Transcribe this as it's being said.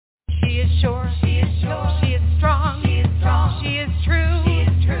She is sure. She is sure. She is strong. She is strong. She is true. She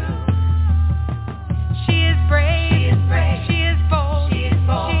is true. She is brave. She is brave. She is bold. She is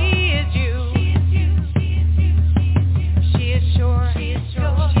bold. She is you. She is you. She is you. She is sure. She is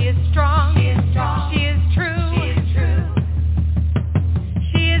sure. She is strong. She is strong. She is true. She is true.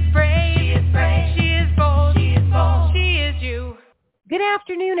 She is brave. She is brave. She is bold. She is bold. She is you. Good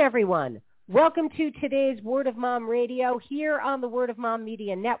afternoon, everyone. Welcome to today's Word of Mom Radio here on the Word of Mom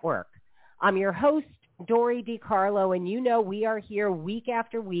Media Network. I'm your host, Dory DiCarlo, and you know we are here week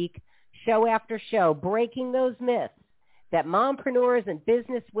after week, show after show, breaking those myths that mompreneurs and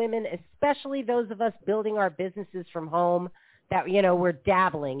business women, especially those of us building our businesses from home, that, we're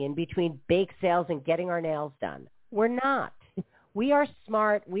dabbling in between bake sales and getting our nails done. We're not. We are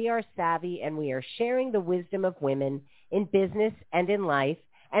smart, we are savvy, and we are sharing the wisdom of women in business and in life.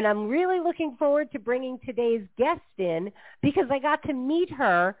 And I'm really looking forward to bringing today's guest in because I got to meet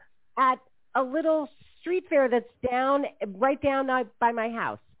her at a little street fair that's right down by my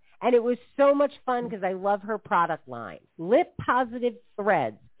house. And it was so much fun because I love her product line. Lip Positive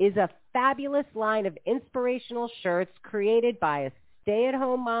Threads is a fabulous line of inspirational shirts created by a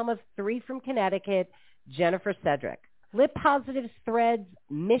stay-at-home mom of 3 from Connecticut, Jennifer Csedrik. Lip Positive Threads'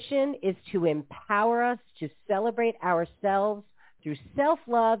 mission is to empower us to celebrate ourselves through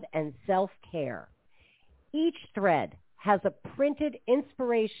self-love and self-care. Each thread has a printed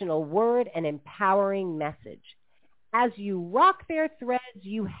inspirational word and empowering message. As you rock their threads,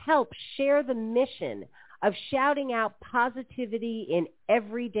 you help share the mission of shouting out positivity in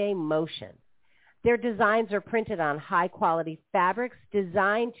everyday motion. Their designs are printed on high-quality fabrics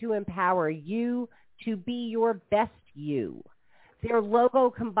designed to empower you to be your best you. Their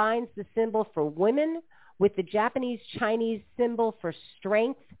logo combines the symbol for women with the Japanese-Chinese symbol for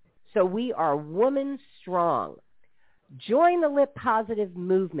strength, so we are woman strong. Join the Lip Positive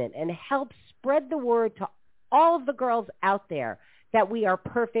movement and help spread the word to all of the girls out there that we are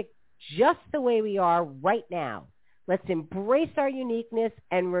perfect just the way we are right now. Let's embrace our uniqueness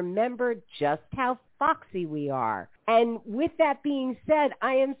and remember just how foxy we are. And with that being said,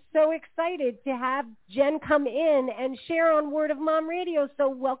 I am so excited to have Jen come in and share on Word of Mom Radio. So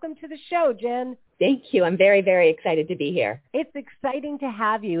welcome to the show, Jen. Thank you. I'm very, very excited to be here. It's exciting to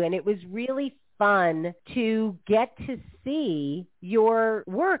have you, and it was really fun to get to see your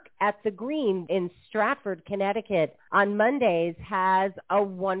work at the Green in Stratford, Connecticut. On Mondays has a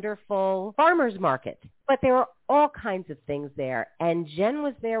wonderful farmer's market, but there are all kinds of things there. And Jen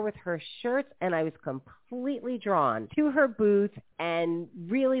was there with her shirts, and I was completely drawn to her booth and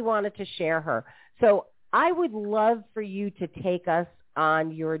really wanted to share her. So I would love for you to take us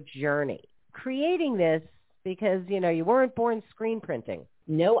on your journey creating this because, you weren't born screen printing.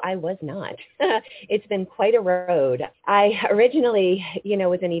 No, I was not. It's been quite a road. I originally,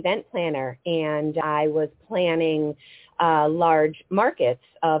 was an event planner, and I was planning large markets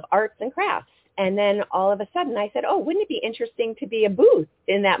of arts and crafts. And then all of a sudden I said, wouldn't it be interesting to be a booth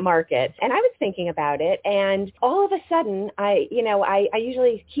in that market? And I was thinking about it. And all of a sudden, I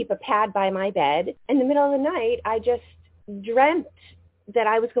usually keep a pad by my bed. In the middle of the night, I just dreamt that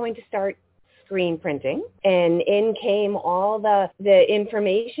I was going to start screen printing, and in came all the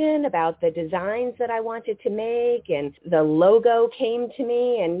information about the designs that I wanted to make, and the logo came to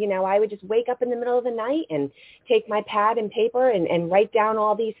me, and I would just wake up in the middle of the night and take my pad and paper and write down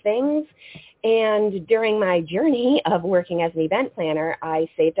all these things. And during my journey of working as an event planner, I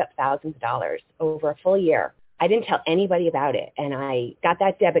saved up thousands of dollars over a full year. I didn't tell anybody about it, and I got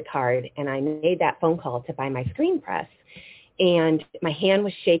that debit card, and I made that phone call to buy my screen press. And my hand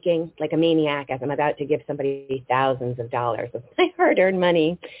was shaking like a maniac as I'm about to give somebody thousands of dollars of my hard-earned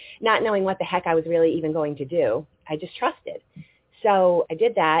money, not knowing what the heck I was really even going to do. I just trusted. So I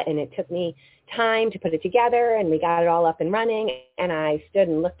did that, and it took me time to put it together, and we got it all up and running, and I stood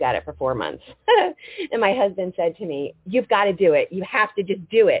and looked at it for 4 months. And my husband said to me, "You've got to do it. You have to just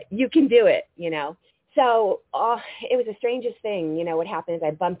do it. You can do it, So it was the strangest thing. What happened is I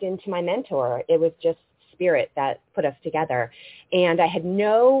bumped into my mentor. It was just spirit that put us together. And I had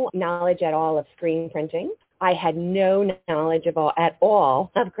no knowledge at all of screen printing. I had no knowledge at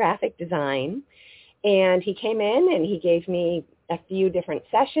all of graphic design. And he came in and he gave me a few different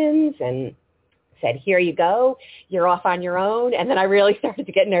sessions and said, "Here you go. You're off on your own." And then I really started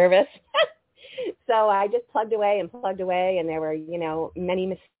to get nervous. So I just plugged away, and there were, many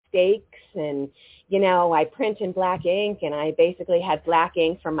mistakes. And, I print in black ink, and I basically had black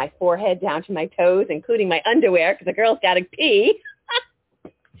ink from my forehead down to my toes, including my underwear, because the girl's got to pee.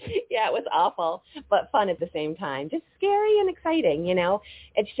 Yeah, it was awful, but fun at the same time. Just scary and exciting,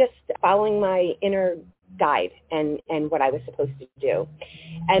 It's just following my inner guide and what I was supposed to do.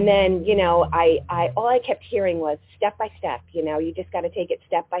 And then, all I kept hearing was step by step, you just got to take it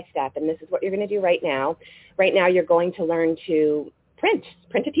step by step. And this is what you're going to do right now. Right now, you're going to learn to print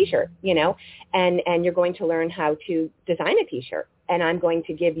a T-shirt, and you're going to learn how to design a T-shirt. And I'm going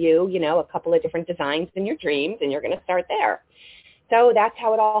to give you, a couple of different designs in your dreams, and you're going to start there. So that's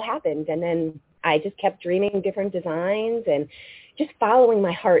how it all happened. And then I just kept dreaming different designs and just following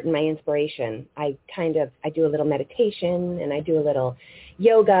my heart and my inspiration. I do a little meditation, and I do a little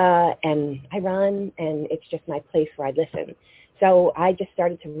yoga, and I run, and it's just my place where I listen. So I just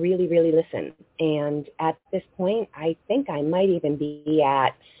started to really, really listen. And at this point, I think I might even be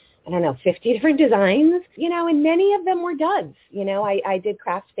at, 50 different designs, and many of them were duds. I did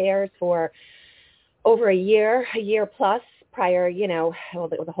craft fairs for over a year plus prior,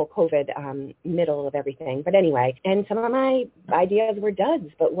 the whole COVID middle of everything. But anyway, and some of my ideas were duds.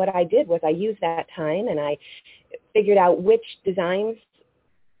 But what I did was I used that time and I figured out which designs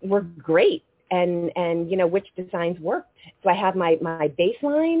were great and which designs worked. So I have my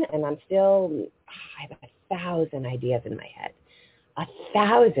baseline, and I have 1,000 ideas in my head.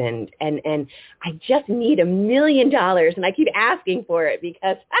 1,000, and I just need $1 million, and I keep asking for it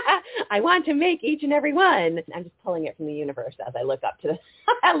because I want to make each and every one. I'm just pulling it from the universe as I look up to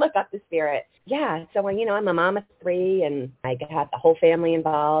the spirit. Yeah, so I'm a mom of 3, and I got the whole family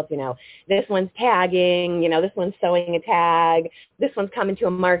involved. This one's tagging, this one's sewing a tag, this one's coming to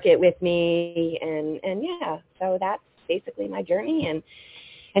a market with me, and yeah, so that's basically my journey, and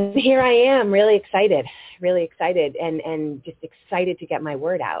here I am, really excited and just excited to get my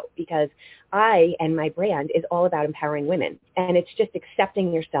word out, because I and my brand is all about empowering women. And it's just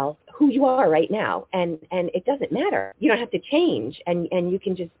accepting yourself, who you are right now. And it doesn't matter. You don't have to change, and you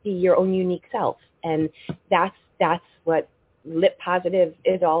can just be your own unique self. And that's what Lip Positive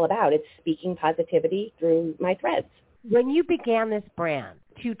is all about. It's speaking positivity through my threads. When you began this brand,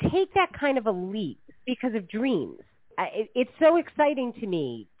 to take that kind of a leap because of dreams, it's so exciting to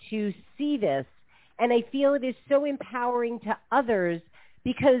me to see this, and I feel it is so empowering to others,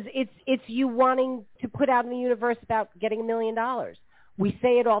 because it's you wanting to put out in the universe about getting $1 million. We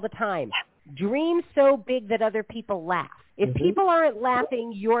say it all the time. Dream so big that other people laugh. If people aren't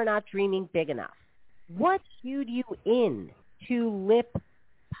laughing, you're not dreaming big enough. What cued you in to Lip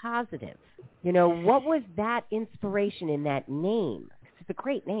Positive? What was that inspiration in that name? It's a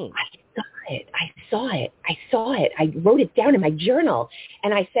great name. I saw it. I wrote it down in my journal,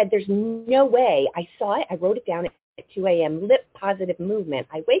 and I said, there's no way. I saw it. I wrote it down at 2 a.m., Lip Positive Movement.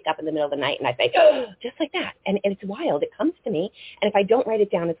 I wake up in the middle of the night, and I say, oh, just like that. And it's wild. It comes to me, and if I don't write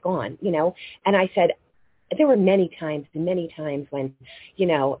it down, it's gone, And I said, there were many times when, I was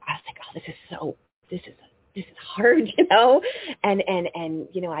like, oh, this is hard, and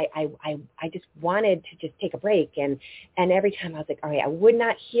I just wanted to just take a break. And every time I was like, all right, I would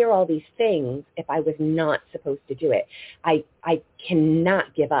not hear all these things if I was not supposed to do it. I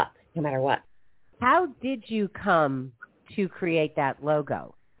cannot give up no matter what. How did you come to create that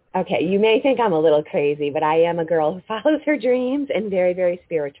logo? Okay, you may think I'm a little crazy, but I am a girl who follows her dreams and very, very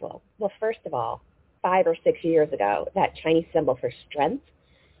spiritual. Well, first of all, 5 or 6 years ago, that Chinese symbol for strength,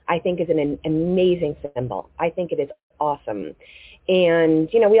 I think is an amazing symbol. I think it is awesome. And,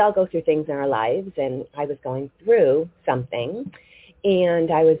 we all go through things in our lives, and I was going through something,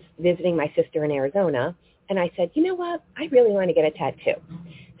 and I was visiting my sister in Arizona, and I said, you know what, I really want to get a tattoo.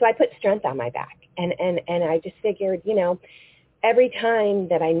 So I put strength on my back, and I just figured, every time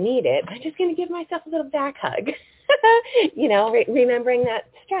that I need it, I'm just going to give myself a little back hug. Remembering that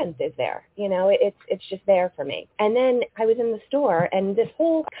strength is there, it's just there for me. And then I was in the store, and this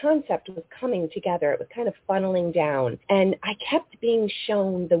whole concept was coming together. It was kind of funneling down, and I kept being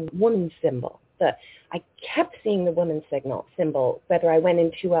shown the woman symbol. I kept seeing the woman symbol, whether I went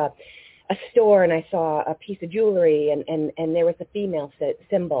into a store and I saw a piece of jewelry and there was a female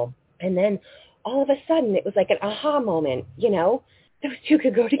symbol. And then all of a sudden it was like an aha moment, those two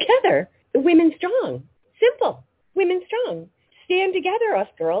could go together. Women strong. Simple. Women strong. Stand together, us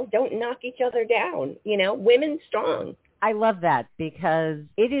girls. Don't knock each other down. Women strong. I love that, because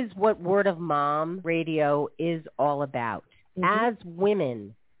it is what Word of Mom radio is all about. As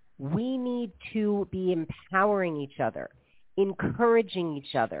women, we need to be empowering each other, encouraging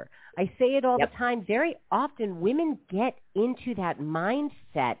each other. I say it all the time. Very often women get into that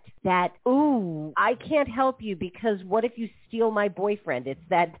mindset that, ooh, I can't help you because what if you steal my boyfriend? It's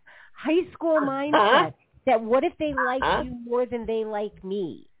that high school mindset. That what if they like you more than they like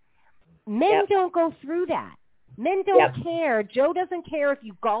me? Men don't go through that. Men don't care. Joe doesn't care if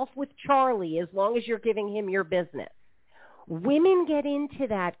you golf with Charlie as long as you're giving him your business. Women get into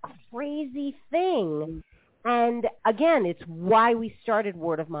that crazy thing And again, it's why we started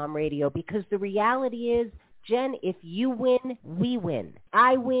Word of Mom Radio, because the reality is, Jen, if you win, we win.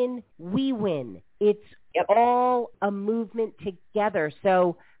 I win, we win. It's all a movement together.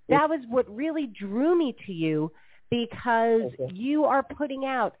 So that was what really drew me to you, because you are putting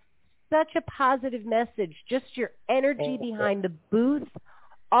out such a positive message, just your energy behind the booth,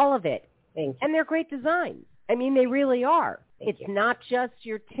 all of it. And they're great designs. I mean, they really are. It's not just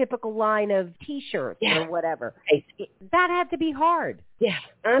your typical line of T-shirts or whatever. That had to be hard. Yeah,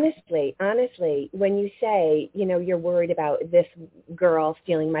 honestly, when you say, you're worried about this girl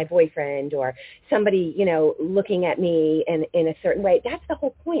stealing my boyfriend or somebody, looking at me in a certain way, that's the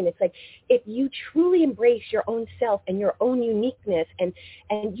whole point. It's like, if you truly embrace your own self and your own uniqueness and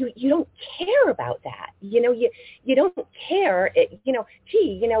you don't care about that, you don't care,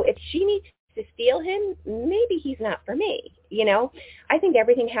 if she needs to steal him, maybe he's not for me. I think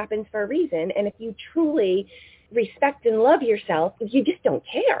everything happens for a reason. And if you truly respect and love yourself, you just don't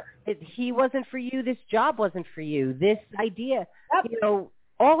care. He wasn't for you. This job wasn't for you. This idea,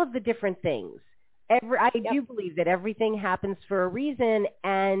 all of the different things. I do believe that everything happens for a reason,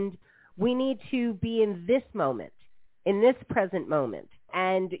 and we need to be in this moment, in this present moment.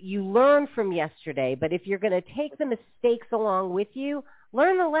 And you learn from yesterday, but if you're going to take the mistakes along with you,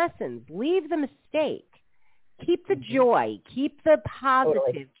 learn the lessons, leave the mistake. Keep the joy, keep the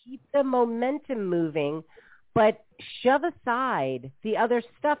positive, keep the momentum moving, but shove aside the other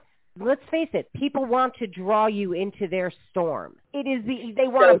stuff. Let's face it, people want to draw you into their storm. They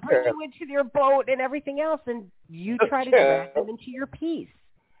want to bring you into their boat and everything else, and you try to drag them into your peace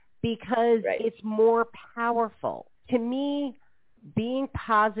because it's more powerful. To me, being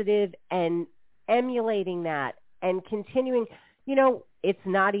positive and emulating that and continuing, it's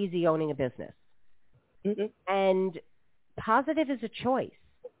not easy owning a business. And positive is a choice.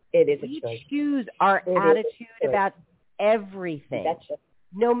 It is a choice. We choose our attitude about everything,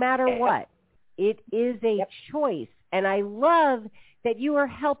 no matter what. It is a choice. And I love that you are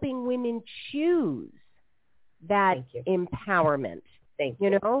helping women choose that empowerment.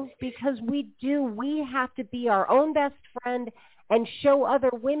 Because we have to be our own best friend and show other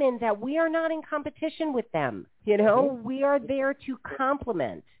women that we are not in competition with them. We are there to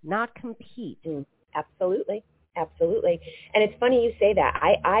complement, not compete. Absolutely. And it's funny you say that.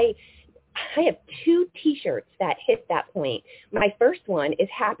 I have 2 T-shirts that hit that point. My first one is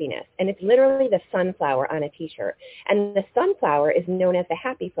happiness, and it's literally the sunflower on a T-shirt. And the sunflower is known as the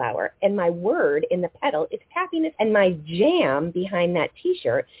happy flower. And my word in the petal is happiness. And my jam behind that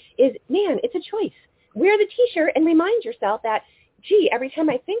T-shirt is, man, it's a choice. Wear the T-shirt and remind yourself that, every time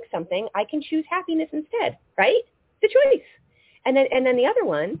I think something, I can choose happiness instead, right? It's a choice. And then the other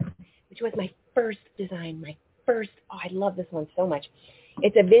one, which was my first design, I love this one so much.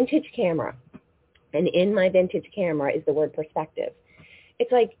 It's a vintage camera. And in my vintage camera is the word perspective.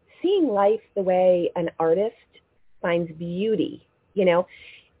 It's like seeing life the way an artist finds beauty.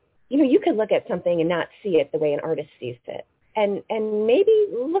 You could look at something and not see it the way an artist sees it. And maybe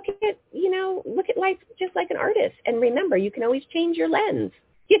look at life just like an artist. And remember, you can always change your lens.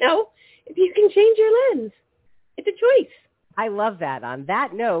 If you can change your lens, it's a choice. I love that. On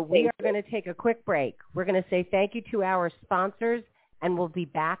that note, we are going to take a quick break. We're going to say thank you to our sponsors, and we'll be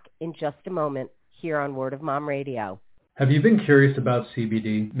back in just a moment here on Word of Mom Radio. Have you been curious about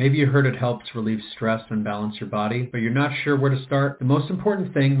CBD? Maybe you heard it helps relieve stress and balance your body, but you're not sure where to start? The most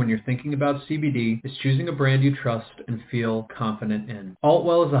important thing when you're thinking about CBD is choosing a brand you trust and feel confident in.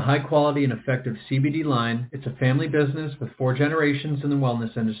 Altwell is a high-quality and effective CBD line. It's a family business with 4 generations in the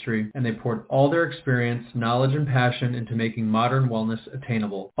wellness industry, and they poured all their experience, knowledge, and passion into making modern wellness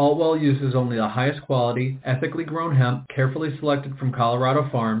attainable. Altwell uses only the highest quality, ethically grown hemp, carefully selected from Colorado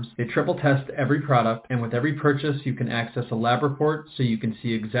farms. They triple test every product, and with every purchase, you can access a lab report so you can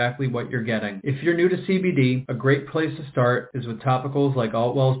see exactly what you're getting. If you're new to CBD, a great place to start is with topicals like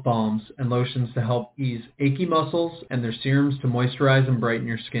Altwell's balms and lotions to help ease achy muscles and their serums to moisturize and brighten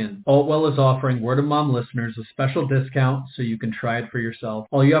your skin. Altwell is offering Word of Mom listeners a special discount so you can try it for yourself.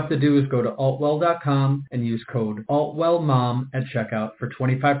 All you have to do is go to altwell.com and use code ALTWELLMOM at checkout for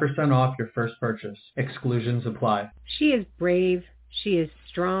 25% off your first purchase. Exclusions apply. She is brave. She is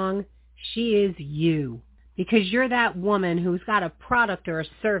strong. She is you. Because you're that woman who's got a product or a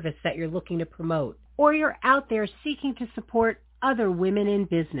service that you're looking to promote. Or you're out there seeking to support other women in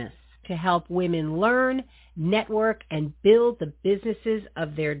business to help women learn, network, and build the businesses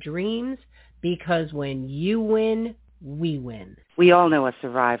of their dreams. Because when you win, we win. We all know a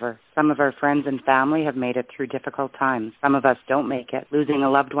survivor. Some of our friends and family have made it through difficult times. Some of us don't make it. Losing a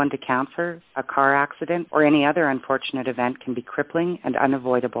loved one to cancer, a car accident, or any other unfortunate event can be crippling and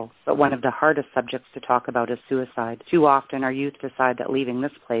unavoidable. But one of the hardest subjects to talk about is suicide. Too often our youth decide that leaving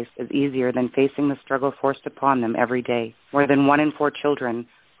this place is easier than facing the struggle forced upon them every day. More than 1 in 4 children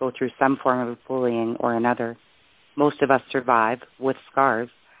go through some form of bullying or another. Most of us survive with scars,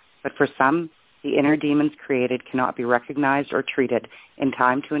 but for some, the inner demons created cannot be recognized or treated in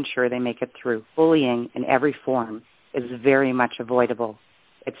time to ensure they make it through. Bullying in every form is very much avoidable.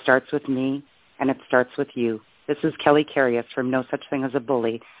 It starts with me, and it starts with you. This is Kelly Carius from No Such Thing as a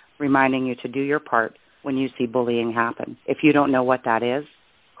Bully, reminding you to do your part when you see bullying happen. If you don't know what that is,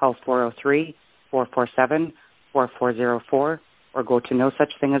 call 403-447-4404 or go to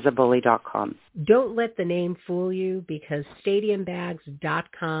nosuchthingasabully.com. Don't let the name fool you, because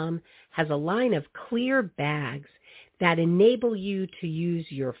stadiumbags.com has a line of clear bags that enable you to use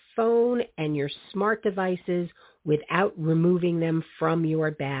your phone and your smart devices without removing them from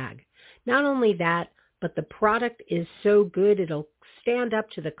your bag. Not only that, but the product is so good it'll stand up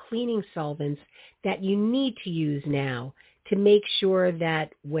to the cleaning solvents that you need to use now to make sure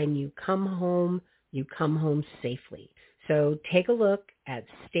that when you come home safely. So take a look at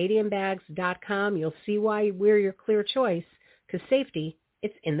stadiumbags.com. You'll see why we're your clear choice, because safety,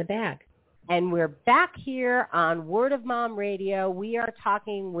 it's in the bag. And we're back here on Word of Mom Radio. We are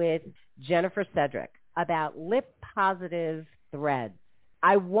talking with Jennifer Csedrik about lip positive threads.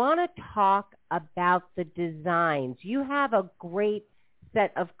 I want to talk about the designs. You have a great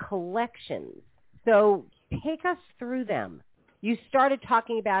set of collections. So take us through them. You started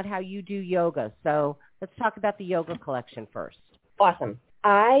talking about how you do yoga, so let's talk about the yoga collection first. Awesome.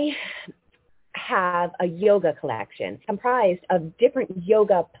 I have a yoga collection comprised of different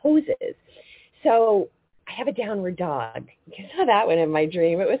yoga poses. So I have a downward dog. You saw that one in my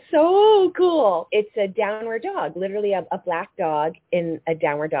dream. It was so cool. It's a downward dog, literally a black dog in a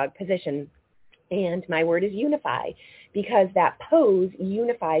downward dog position. And my word is unify, because that pose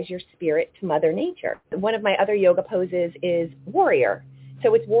unifies your spirit to Mother Nature. One of my other yoga poses is warrior.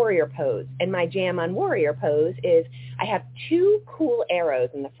 So it's warrior pose. And my jam on warrior pose is I have 2 cool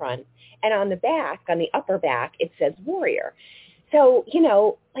arrows in the front. And on the back, on the upper back, it says warrior. So,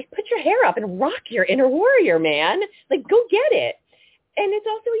 like put your hair up and rock your inner warrior, man. Like go get it. And it's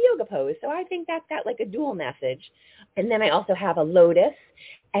also a yoga pose. So I think that's got like a dual message. And then I also have a lotus.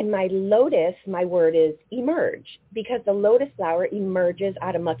 And my lotus, my word is emerge, because the lotus flower emerges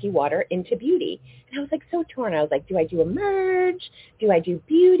out of mucky water into beauty. And I was like so torn. I was like, do I do emerge? Do I do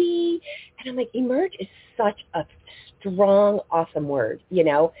beauty? And I'm like, emerge is such a strong, awesome word,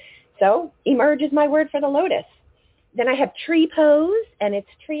 So emerge is my word for the lotus. Then I have tree pose, and it's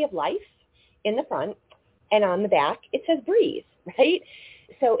tree of life in the front. And on the back, it says breeze, right?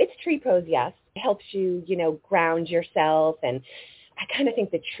 So it's tree pose, yes. It helps you, ground yourself. And I kind of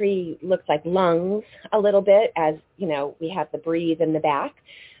think the tree looks like lungs a little bit, as, we have the breeze in the back.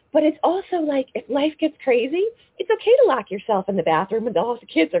 But it's also like, if life gets crazy, it's okay to lock yourself in the bathroom and all the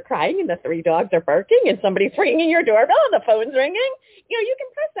kids are crying and the 3 dogs are barking and somebody's ringing your doorbell and the phone's ringing. You can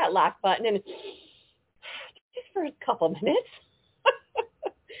press that lock button and just for a couple minutes.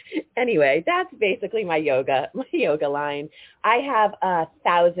 Anyway, that's basically my yoga line. I have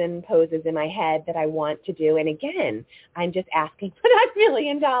 1,000 poses in my head that I want to do. And again, I'm just asking for that $1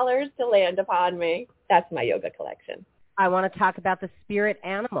 million to land upon me. That's my yoga collection. I want to talk about the spirit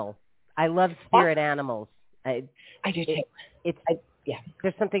animal. I love spirit animals. I do too.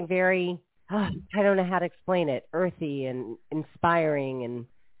 There's something very, I don't know how to explain it, earthy and inspiring and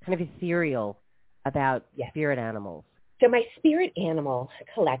kind of ethereal about spirit animals. So my spirit animal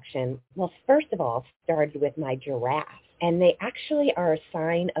collection, well, first of all, started with my giraffe. And they actually are a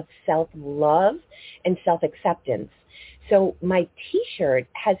sign of self-love and self-acceptance. So my T-shirt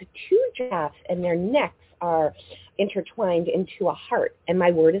has 2 giraffes and their necks are intertwined into a heart. And my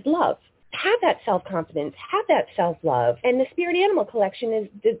word is love. Have that self-confidence, have that self-love. And the spirit animal collection is,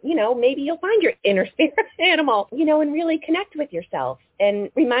 maybe you'll find your inner spirit animal, and really connect with yourself and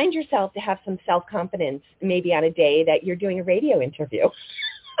remind yourself to have some self-confidence, maybe on a day that you're doing a radio interview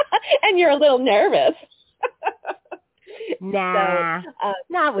and you're a little nervous. Nah, so,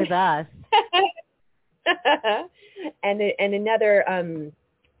 not with us. And another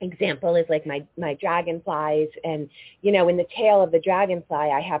example is like my dragonflies, and in the tail of the dragonfly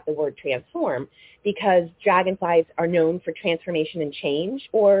I have the word transform, because dragonflies are known for transformation and change,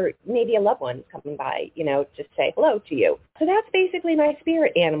 or maybe a loved one coming by, to say hello to you. So that's basically my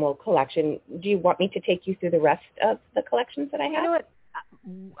spirit animal collection. Do you want me to take you through the rest of the collections that I have? You know what?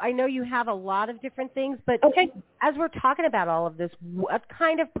 I know you have a lot of different things, but Okay. as we're talking about all of this, what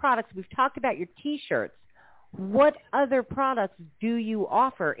kind of products, we've talked about your T-shirts, what other products do you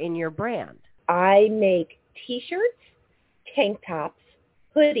offer in your brand? I make T-shirts, tank tops,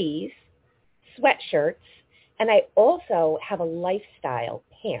 hoodies, sweatshirts, and I also have a lifestyle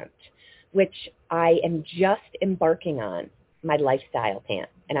pant, which I am just embarking on, my lifestyle pant,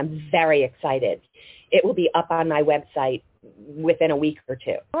 and I'm very excited. It will be up on my website within a week or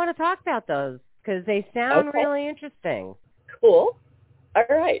two. I want to talk about those because they sound Okay. really interesting. Cool. All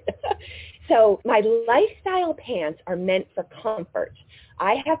right. So my lifestyle pants are meant for comfort.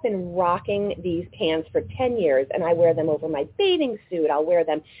 I have been rocking these pants for 10 years, and I wear them over my bathing suit. I'll wear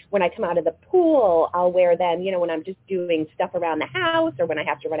them when I come out of the pool. I'll wear them, when I'm just doing stuff around the house or when I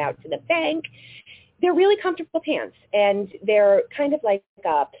have to run out to the bank. They're really comfortable pants, and they're kind of like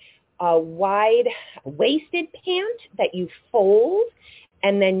a wide-waisted pant that you fold,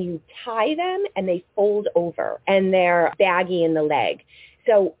 and then you tie them, and they fold over, and they're baggy in the leg.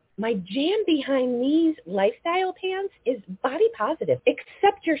 So my jam behind these lifestyle pants is body positive.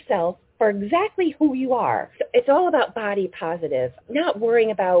 Accept yourself for exactly who you are. So it's all about body positive, not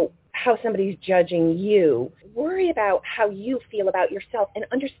worrying about how somebody's judging you. Worry about how you feel about yourself and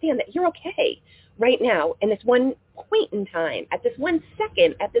understand that you're okay right now in this one point in time, at this one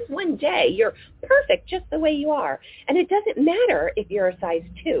second, at this one day. You're perfect just the way you are. And it doesn't matter if you're a size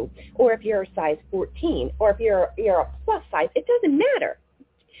 2 or if you're a size 14 or if you're a plus size. It doesn't matter.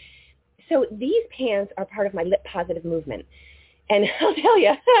 So these pants are part of my lip positive movement. And I'll tell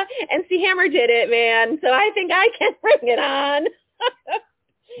you, MC Hammer did it, man. So I think I can bring it on.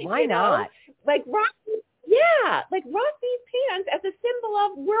 Why not? Like rock these pants as a symbol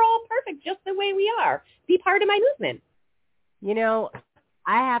of we're all perfect just the way we are. Be part of my movement.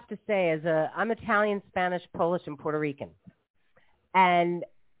 I have to say, I'm Italian, Spanish, Polish, and Puerto Rican. And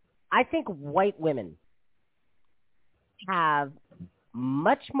I think white women have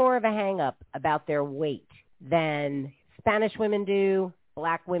much more of a hang-up about their weight than Spanish women do,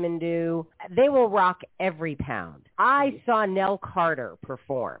 black women do. They will rock every pound. I saw Nell Carter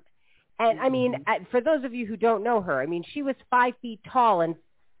perform. And, I mean, for those of you who don't know her, I mean, she was 5 feet tall and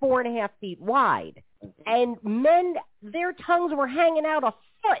 4.5 feet wide. And men, their tongues were hanging out a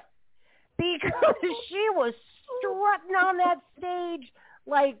foot because she was strutting on that stage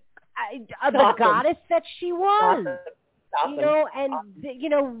like the goddess that she was.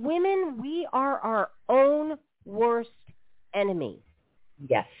 Awesome. Women, we are our own worst enemy.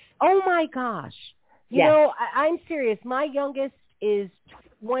 Yes. Oh, my gosh. I'm serious. My youngest is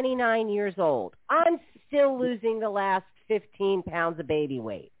 29 years old. I'm still losing the last 15 pounds of baby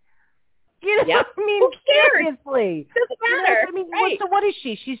weight. Yep. I mean, seriously. Doesn't matter. I mean, right. So what is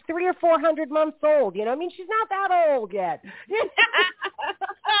she? She's 300 or 400 months old. I mean, she's not that old yet.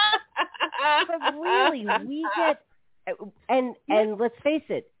 But really, we get, and let's face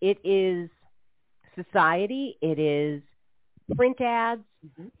it, it is society. It is print ads.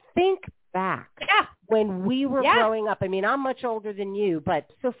 Mm-hmm. Think back when we were growing up. I mean, I'm much older than you, but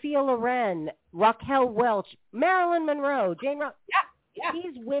Sophia Loren, Raquel Welch, Marilyn Monroe, Jane Rock.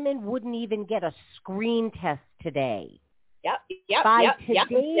 These women wouldn't even get a screen test today. By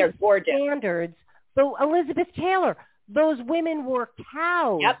today's they're gorgeous standards. So Elizabeth Taylor, those women were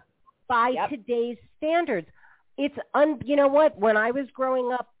cows by today's standards. It's you know what? When I was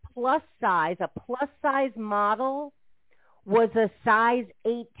growing up, a plus size model was a size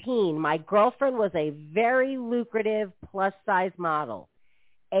 18. My girlfriend was a very lucrative plus size model.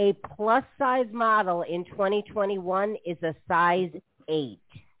 A plus size model in 2021 is a size 8.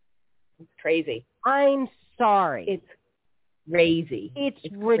 It's crazy. I'm sorry. It's crazy. It's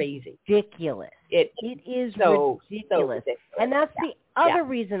crazy. Ridiculous. It is so ridiculous. And that's the other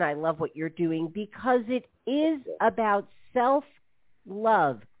reason I love what you're doing, because it is about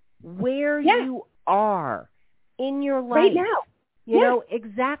self-love, where you are in your life. Right now. You know,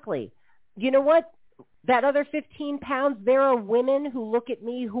 exactly. You know what? That other 15 pounds, there are women who look at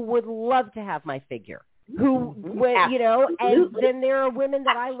me who would love to have my figure. And then there are women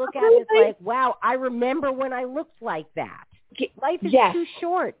that I look at and it's like, wow, I remember when I looked like that. Life is too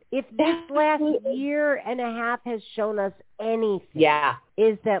short. If this last year and a half has shown us anything,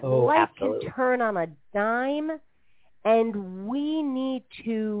 is that life can turn on a dime, and we need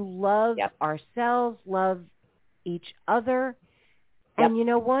to love ourselves, love each other. And you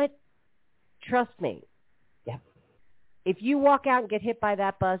know what? Trust me. If you walk out and get hit by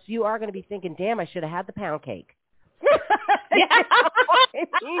that bus, you are going to be thinking, damn, I should have had the pound cake. Shoot.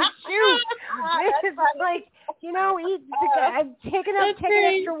 It's like, take an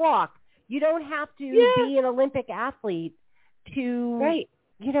extra walk. You don't have to be an Olympic athlete to,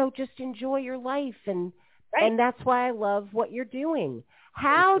 just enjoy your life. And that's why I love what you're doing.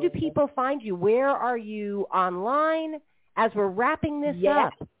 How do people find you? Where are you online as we're wrapping this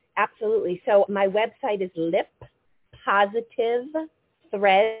up? Absolutely. So my website is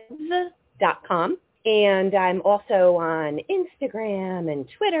lippositivethreads.com. And I'm also on Instagram and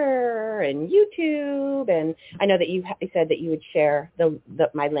Twitter and YouTube. And I know that you said that you would share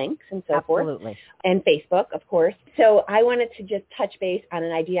my links and so forth. Absolutely. And Facebook, of course. So I wanted to just touch base on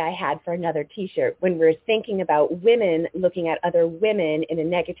an idea I had for another T-shirt when we're thinking about women looking at other women in a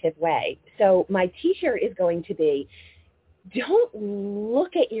negative way. So my T-shirt is going to be, don't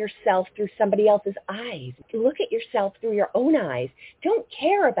look at yourself through somebody else's eyes. Look at yourself through your own eyes. Don't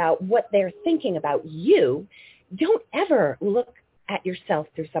care about what they're thinking about you. Don't ever look at yourself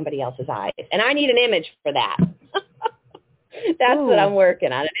through somebody else's eyes. And I need an image for that. That's what I'm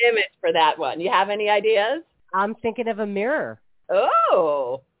working on, an image for that one. You have any ideas? I'm thinking of a mirror.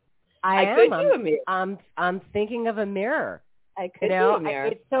 Oh, I could do a mirror. I'm thinking of a mirror. I could do a mirror.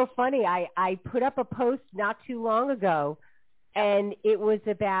 It's so funny. I put up a post not too long ago, and it was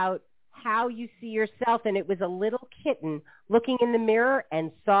about how you see yourself, and it was a little kitten looking in the mirror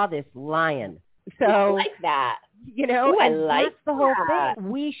and saw this lion. So I like that. That's the whole thing.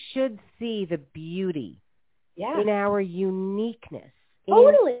 We should see the beauty in our uniqueness.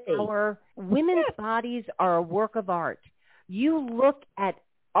 Totally. Our women's bodies are a work of art. You look at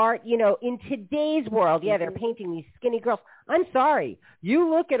art, in today's world, they're painting these skinny girls. I'm sorry. You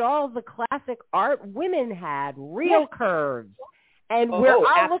look at all the classic art, women had real curves. And where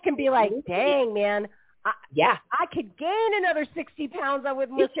I look and be like, dang, man, I could gain another 60 pounds. I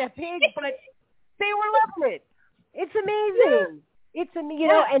wouldn't lift that pig, but they were loving it. It's amazing. It's and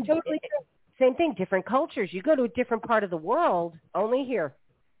totally same thing, different cultures. You go to a different part of the world, only here.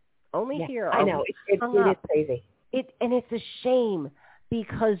 Here. I know. It is crazy. And it's a shame,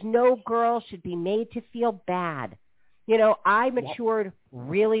 because no girl should be made to feel bad. I matured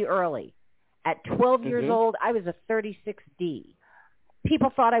really early. At 12 years old, I was a 36D. People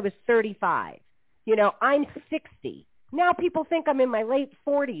thought I was 35. I'm 60. Now people think I'm in my late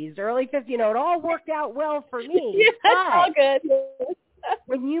 40s, early 50s. It all worked out well for me. Yeah, that's all good.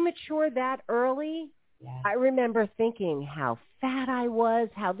 When you mature that early, I remember thinking how fat I was,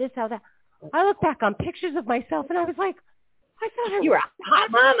 how this, how that. I look back on pictures of myself, and I was like, I thought you were a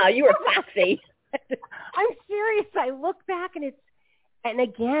hot mama. You were foxy. I'm serious. I look back, and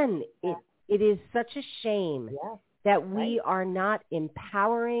again, it is such a shame that we are not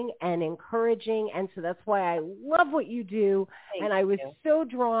empowering and encouraging, and so that's why I love what you do, and I was so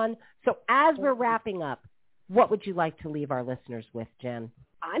drawn. So as we're wrapping up, what would you like to leave our listeners with, Jen?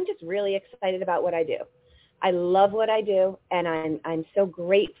 I'm just really excited about what I do. I love what I do, and I'm so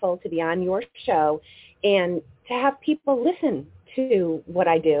grateful to be on your show and to have people listen to what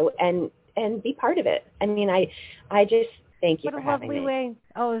I do and be part of it. I mean, I just thank you for having me. What a lovely way.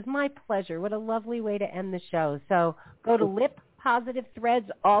 Oh, it was my pleasure. What a lovely way to end the show. So go to Lip Positive Threads.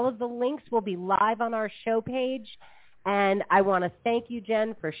 All of the links will be live on our show page. And I want to thank you,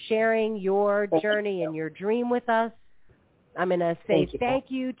 Jen, for sharing your journey and your dream with us. I'm going to say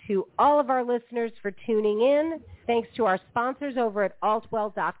thank you to all of our listeners for tuning in. Thanks to our sponsors over at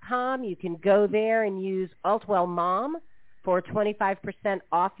altwell.com. You can go there and use Altwell Mom for 25%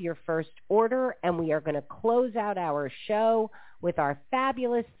 off your first order. And we are going to close out our show with our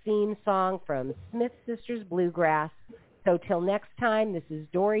fabulous theme song from Smith Sisters Bluegrass. So till next time, this is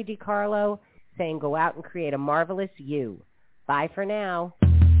Dory DiCarlo saying go out and create a marvelous you. Bye for now.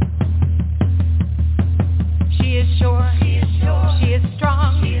 She is sure, she is strong.